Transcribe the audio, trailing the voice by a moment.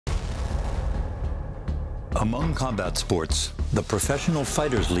Among combat sports, the Professional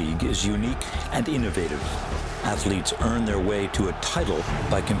Fighters League is unique and innovative. Athletes earn their way to a title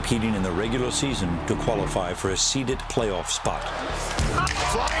by competing in the regular season to qualify for a seeded playoff spot.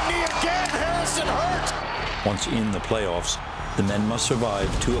 Flying knee again, Harrison hurt. Once in the playoffs, the men must survive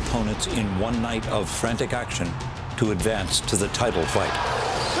two opponents in one night of frantic action to advance to the title fight.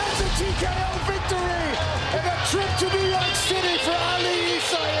 That's a TKO victory and a trip to New York City for Ali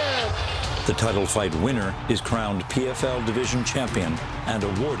Issaev. The title fight winner is crowned PFL Division Champion and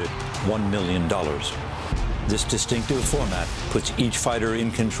awarded $1 million. This distinctive format puts each fighter in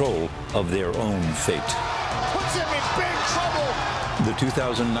control of their own fate. Puts him in big trouble. The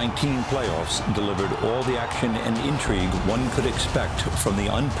 2019 playoffs delivered all the action and intrigue one could expect from the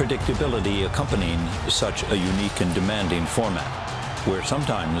unpredictability accompanying such a unique and demanding format, where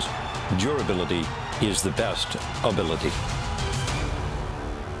sometimes durability is the best ability.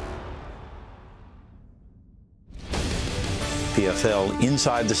 PFL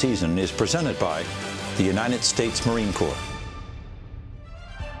Inside the Season is presented by the United States Marine Corps.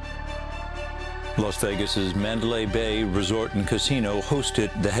 Las Vegas's Mandalay Bay Resort and Casino hosted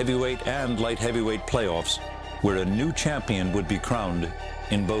the heavyweight and light heavyweight playoffs, where a new champion would be crowned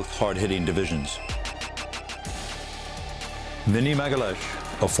in both hard-hitting divisions. Vini Magalhães,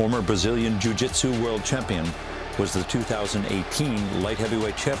 a former Brazilian Jiu-Jitsu world champion, was the 2018 light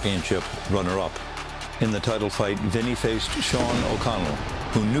heavyweight championship runner-up. In the title fight, Vini faced Sean O'Connell,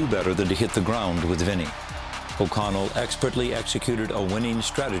 who knew better than to hit the ground with Vini. O'Connell expertly executed a winning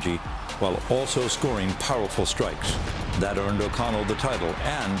strategy while also scoring powerful strikes. That earned O'Connell the title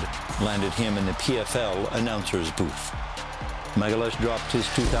and landed him in the PFL announcer's booth. Magalhães dropped his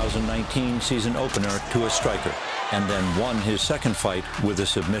 2019 season opener to a striker and then won his second fight with a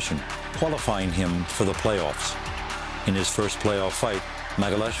submission, qualifying him for the playoffs. In his first playoff fight,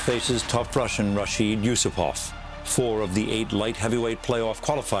 Magalhães faces tough Russian Rashid Yusupov. 4 of the 8 light heavyweight playoff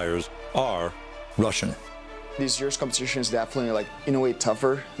qualifiers are Russian. This year's competition is definitely, in a way,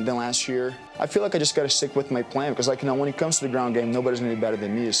 tougher than last year. I feel like I just got to stick with my plan because, when it comes to the ground game, nobody's going to be better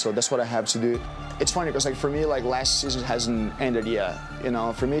than me, so that's what I have to do. It's funny because, for me, last season hasn't ended yet.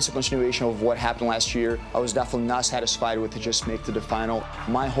 For me, it's a continuation of what happened last year. I was definitely not satisfied with it just make to the final.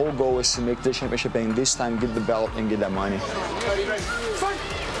 My whole goal is to make the championship and this time get the belt and get that money.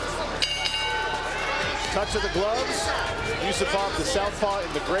 Cut to the gloves. Yusupov, the southpaw,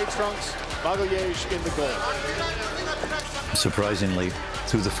 in the gray trunks. Magalhães in the gold. Surprisingly,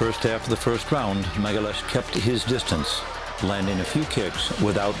 through the first half of the first round, Magalhães kept his distance, landing a few kicks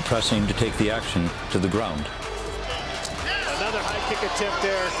without pressing to take the action to the ground. Another high kick attempt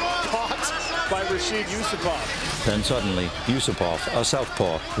there, caught by Rashid Yusupov. Then suddenly, Yusupov, a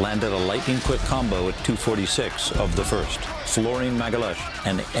southpaw, landed a lightning-quick combo at 2:46 of the first, flooring Magalhães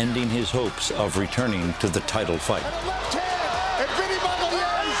and ending his hopes of returning to the title fight. And Vini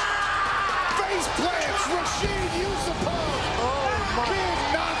Magalhães face plants Rashid Yusupov. Oh my! Big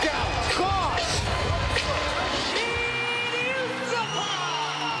knockout. Caught.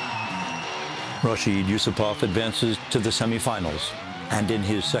 Rashid Yusupov advances to the semifinals, and in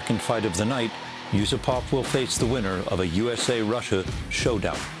his second fight of the night, Yusupov will face the winner of a USA-Russia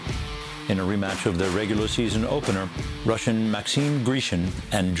showdown. In a rematch of their regular season opener, Russian Maxim Grishin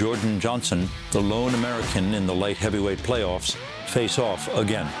and Jordan Johnson, the lone American in the light heavyweight playoffs, face off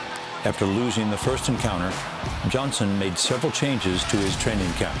again. After losing the first encounter, Johnson made several changes to his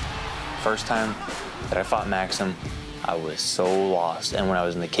training camp. First time that I fought Maxim, I was so lost. And when I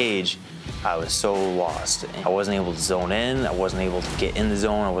was in the cage, I was so lost. I wasn't able to zone in. I wasn't able to get in the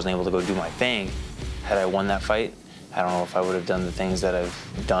zone. I wasn't able to go do my thing. Had I won that fight, I don't know if I would have done the things that I've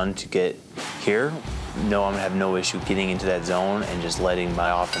done to get here. No, I'm gonna have no issue getting into that zone and just letting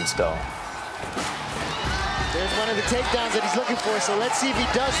my offense go. There's one of the takedowns that he's looking for, so let's see if he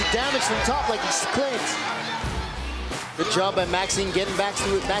does the damage from top like he claims. Good job by Maxine getting back to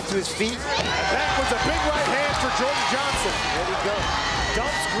his feet. That was a big right hand for Jordan Johnson. There we go.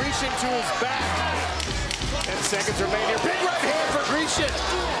 Dumps Grishin to his back. 10 seconds remain here. Big right hand for Grishin.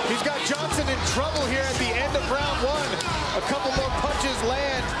 He's got Johnson in trouble here at the end of round 1. A couple more punches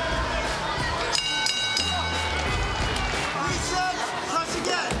land.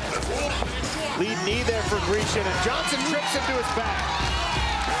 Lead knee there for Grishin, and Johnson trips him to his back.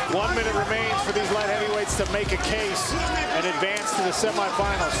 1 minute remains for these light heavyweights to make a case and advance to the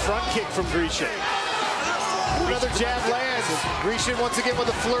semifinals. Front kick from Grishin. Another jab lands. Grishin once again with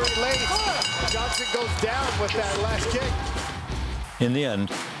a flurry late. Johnson goes down with that last kick. In the end,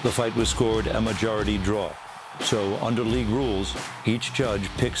 the fight was scored a majority draw. So, under league rules, each judge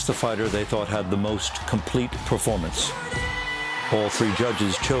picks the fighter they thought had the most complete performance. All three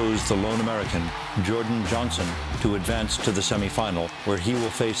judges chose the lone American, Jordan Johnson, to advance to the semifinal, where he will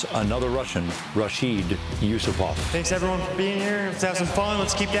face another Russian, Rashid Yusupov. Thanks everyone for being here. Let's have some fun.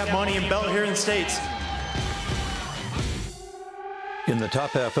 Let's keep that money and belt here in the States. In the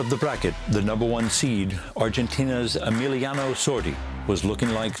top half of the bracket, the number 1 seed, Argentina's Emiliano Sordi, was looking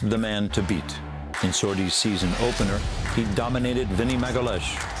like the man to beat. In Sordi's season opener, he dominated Vinny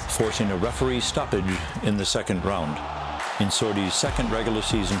Magalhães, forcing a referee stoppage in the second round. In Sordi's second regular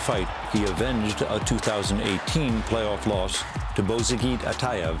season fight, he avenged a 2018 playoff loss to Bozigit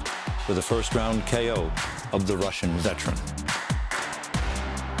Atayev with a first-round KO of the Russian veteran.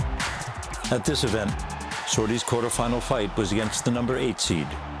 At this event, Sordi's quarterfinal fight was against the number 8 seed,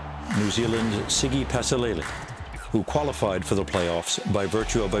 New Zealand's Sigi Pasalele, who qualified for the playoffs by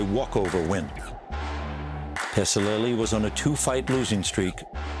virtue of a walkover win. Pasalele was on a 2-fight losing streak,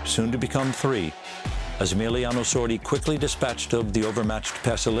 soon to become 3, as Emiliano Sordi quickly dispatched of the overmatched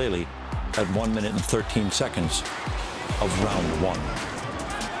Pasalele at 1 minute and 13 seconds of round 1.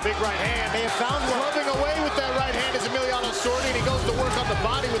 Big right hand. They have found one. Rubbing away with that right hand is Emiliano Sordi, and he goes to work on the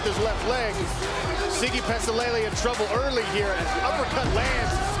body with his left leg. Sigi Pasalele in trouble early here. An uppercut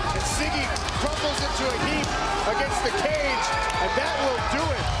lands, and Sigi crumbles into a heap against the cage, and that will do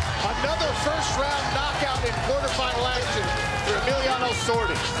it. Another first-round knockout in quarterfinal action for Emiliano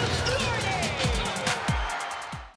Sordi.